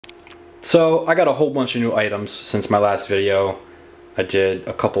So I got a whole bunch of new items since my last video I did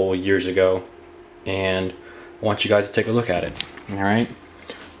a couple years ago, and I want you guys to take a look at it. Alright,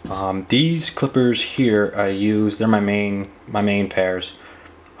 these clippers here I use, they're my main pairs.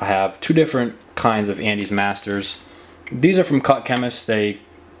 I have two different kinds of Andes Masters. These are from Cut Chemist. They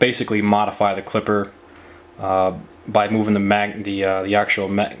basically modify the clipper by moving the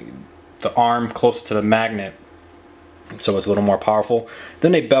arm closer to the magnet, so it's a little more powerful.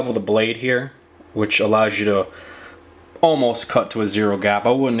 Then they bevel the blade here, which allows you to almost cut to a zero gap.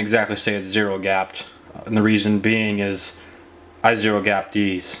 I wouldn't exactly say it's zero gapped, and the reason being is I zero gapped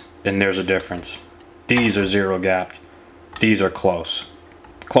these, and there's a difference. These are zero gapped. These are close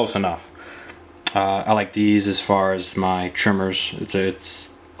enough. I like these as far as my trimmers. It's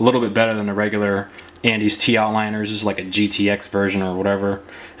a little bit better than the regular Andes T outliners. This is like a GTX version or whatever.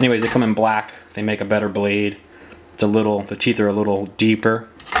 Anyways, they come in black. They make a better blade. The teeth are a little deeper.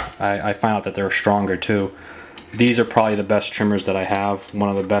 I find out that they're stronger too. These are probably the best trimmers that I have. One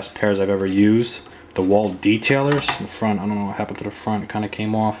of the best pairs I've ever used. The wall detailers in the front. I don't know what happened to the front. It kind of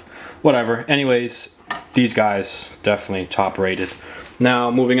came off. Whatever. Anyways, these guys definitely top rated. Now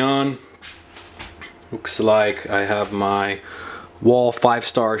moving on. Looks like I have my Wall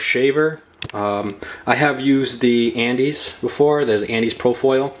 5-star shaver. I have used the Andes before. There's Andes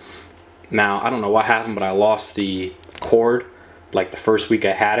Profoil. Now, I don't know what happened, but I lost the cord like the first week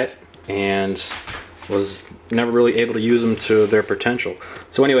I had it, and was never really able to use them to their potential.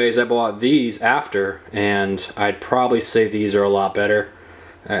 So anyways, I bought these after, and I'd probably say these are a lot better.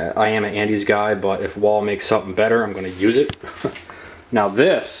 I am an Andes guy, but if Wall makes something better, I'm going to use it. Now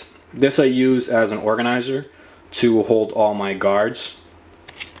this I use as an organizer to hold all my guards.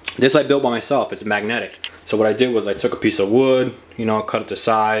 This I built by myself. It's magnetic. So what I did was I took a piece of wood, cut it to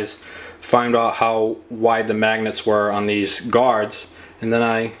size, find out how wide the magnets were on these guards, and then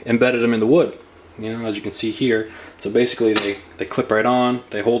I embedded them in the wood, as you can see here. So basically they clip right on,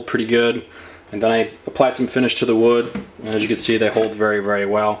 they hold pretty good, and then I applied some finish to the wood, and as you can see, they hold very, very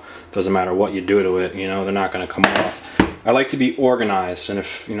well. Doesn't matter what you do to it, they're not going to come off. I like to be organized, and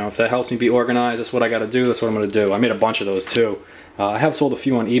if that helps me be organized, that's what I got to do. That's what I'm going to do. I made a bunch of those too. I have sold a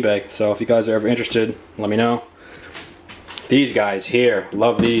few on eBay, so if you guys are ever interested, let me know. These guys here,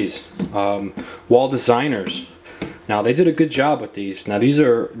 love these. Wall Designers. Now they did a good job with these. Now these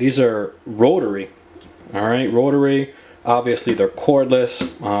are rotary. All right, rotary. Obviously they're cordless,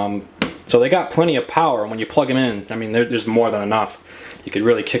 so they got plenty of power. When you plug them in, I mean, there's more than enough. You could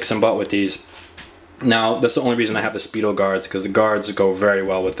really kick some butt with these. Now that's the only reason I have the Speedo guards, because the guards go very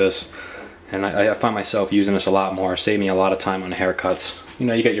well with this, and I find myself using this a lot more. Save me a lot of time on haircuts. You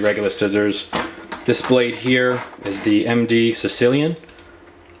get your regular scissors. This blade here is the MD Sicilian.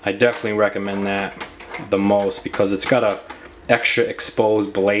 I definitely recommend that the most because it's got a extra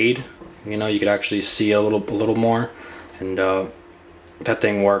exposed blade. You could actually see a little more, and that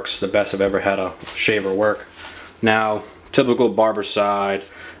thing works the best I've ever had a shaver work. Now, typical barber side.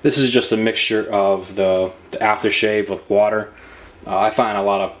 This is just a mixture of the aftershave with water. I find a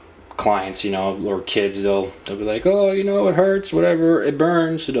lot of clients, or kids, they'll be like, oh, it hurts, whatever, it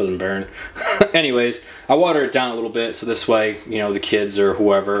burns. It doesn't burn. Anyways, I water it down a little bit, so this way, the kids or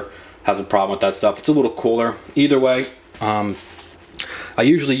whoever has a problem with that stuff, it's a little cooler. Either way, I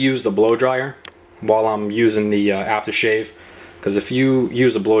usually use the blow dryer while I'm using the aftershave, because if you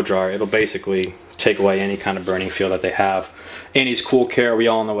use a blow dryer, it'll basically take away any kind of burning feel that they have. Annie's Cool Care, we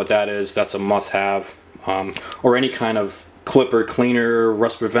all know what that is. That's a must-have. Or any kind of clipper cleaner,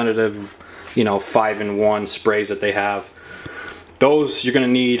 rust preventative, 5-in-1 sprays that they have. Those you're going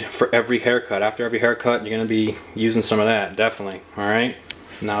to need for every haircut. After every haircut, you're going to be using some of that, definitely. All right.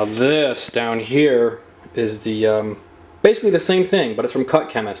 Now this down here is the basically the same thing, but it's from Cut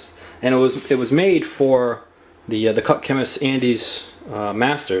Chemist, and it was made for the Cut Chemist Andes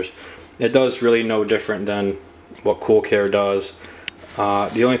Masters. It does really no different than what Cool Care does.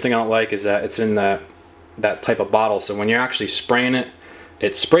 The only thing I don't like is that it's in that type of bottle, so when you're actually spraying it,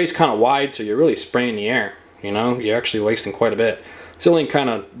 it sprays kind of wide, so you're really spraying the air. You're actually wasting quite a bit. It's the only kind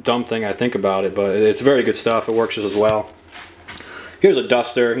of dumb thing I think about it, but it's very good stuff. It works just as well. Here's a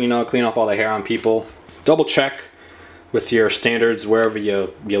duster, clean off all the hair on people. Double check with your standards wherever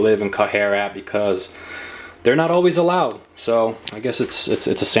you live and cut hair at, because they're not always allowed. So I guess it's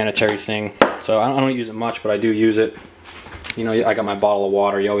a sanitary thing. So I don't use it much, but I do use it. I got my bottle of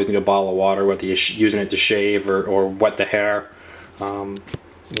water. You always need a bottle of water, whether you're using it to shave or wet the hair.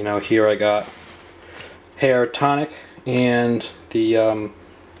 Here I got hair tonic and the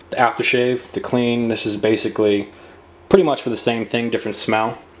aftershave, the clean. This is basically pretty much for the same thing, different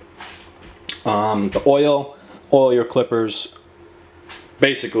smell. The oil your clippers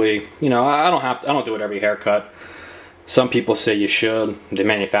basically, you know, I don't do it every haircut. Some people say you should. The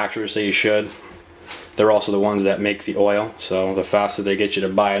manufacturers say you should. They're also the ones that make the oil, so the faster they get you to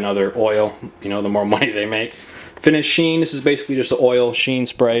buy another oil, you know, the more money they make. Finish sheen, this is basically just the oil sheen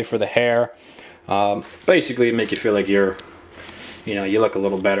spray for the hair. Basically make you feel like you're, you know, you look a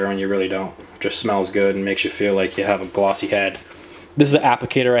little better and you really don't. Just smells good and makes you feel like you have a glossy head. This is the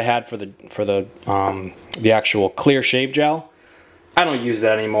applicator I had for the actual clear shave gel. I don't use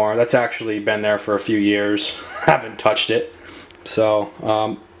that anymore. That's actually been there for a few years. Haven't touched it.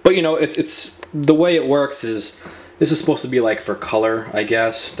 So, but you know, it's the way it works is, this is supposed to be like for color, I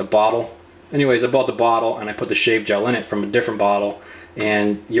guess, the bottle. Anyways, I bought the bottle and I put the shave gel in it from a different bottle,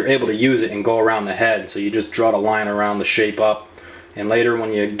 and you're able to use it and go around the head. So you just draw the line around the shape up, and later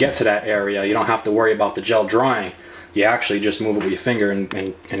when you get to that area, you don't have to worry about the gel drying. You actually just move it with your finger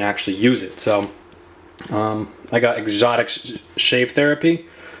and actually use it. So I got Exotic Shave Therapy.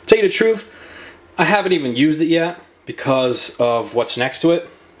 Tell you the truth, I haven't even used it yet because of what's next to it.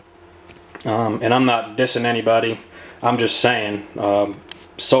 And I'm not dissing anybody. I'm just saying,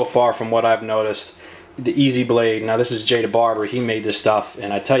 so far from what I've noticed, the Easy Blade, now this is Barber, he made this stuff,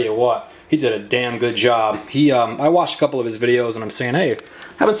 and I tell you what, he did a damn good job. I watched a couple of his videos and I'm saying, hey,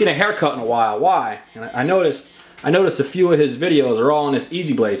 haven't seen a haircut in a while, why? And I noticed a few of his videos are all on this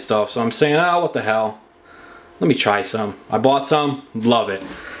Easy Blade stuff, so I'm saying, oh, what the hell? Let me try some. I bought some, love it.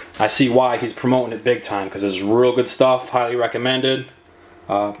 I see why he's promoting it big time, because it's real good stuff, highly recommended.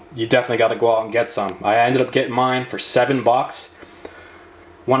 You definitely got to go out and get some. I ended up getting mine for $7.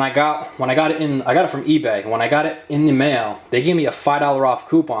 When I got it in, I got it from eBay. When I got it in the mail, they gave me a $5 off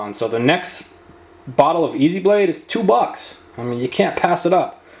coupon. So the next bottle of Easy Blade is $2. I mean, you can't pass it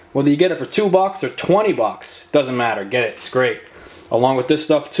up. Whether you get it for $2 or $20, doesn't matter. Get it. It's great. Along with this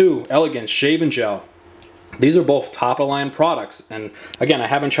stuff too, Elegance Shaving Gel. These are both top of line products. And again, I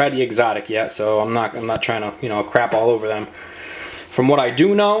haven't tried the Exotic yet, so I'm not trying to, you know, crap all over them. From what I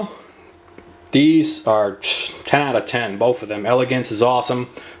do know, these are 10 out of 10, both of them. Elegance is awesome.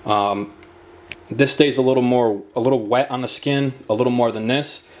 This stays a little wet on the skin, a little more than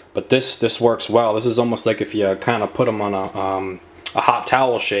this, but this works well. This is almost like if you kind of put them on a hot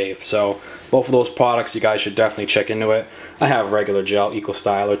towel shave. So both of those products, you guys should definitely check into it. I have regular gel, Eco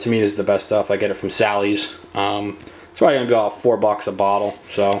Styler. To me, this is the best stuff. I get it from Sally's. It's probably gonna be about $4 a bottle.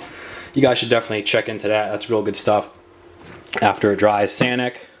 So you guys should definitely check into that. That's real good stuff. After it dries,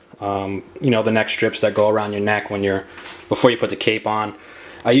 Sanic, you know, the neck strips that go around your neck before you put the cape on.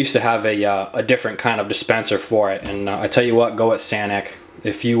 I used to have a different kind of dispenser for it, and I tell you what, go at Sanic.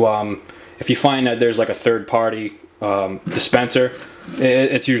 If you find that there's like a third-party dispenser,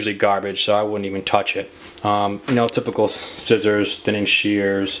 it's usually garbage, so I wouldn't even touch it. You know, typical scissors, thinning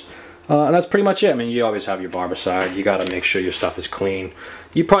shears, and that's pretty much it. I mean, you always have your Barbicide. You got to make sure your stuff is clean.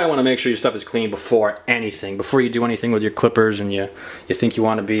 You probably want to make sure your stuff is clean before anything. Before you do anything with your clippers and you think you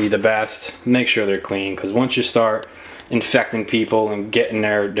want to be the best, make sure they're clean. Because once you start infecting people and getting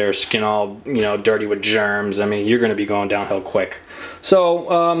their skin all, you know, dirty with germs, I mean, you're going to be going downhill quick.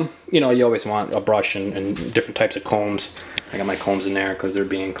 So, you know, you always want a brush and different types of combs. I got my combs in there because they're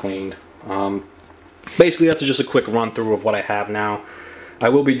being cleaned. Basically, that's just a quick run through of what I have now. I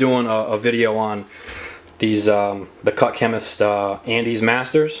will be doing a video on these the Cut Chemist Andes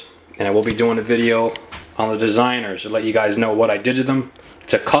Masters, and I will be doing a video on the designers to let you guys know what I did to them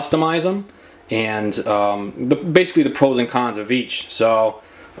to customize them, and basically the pros and cons of each. So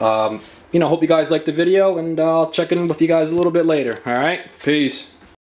you know, hope you guys liked the video, and I'll check in with you guys a little bit later. All right, peace.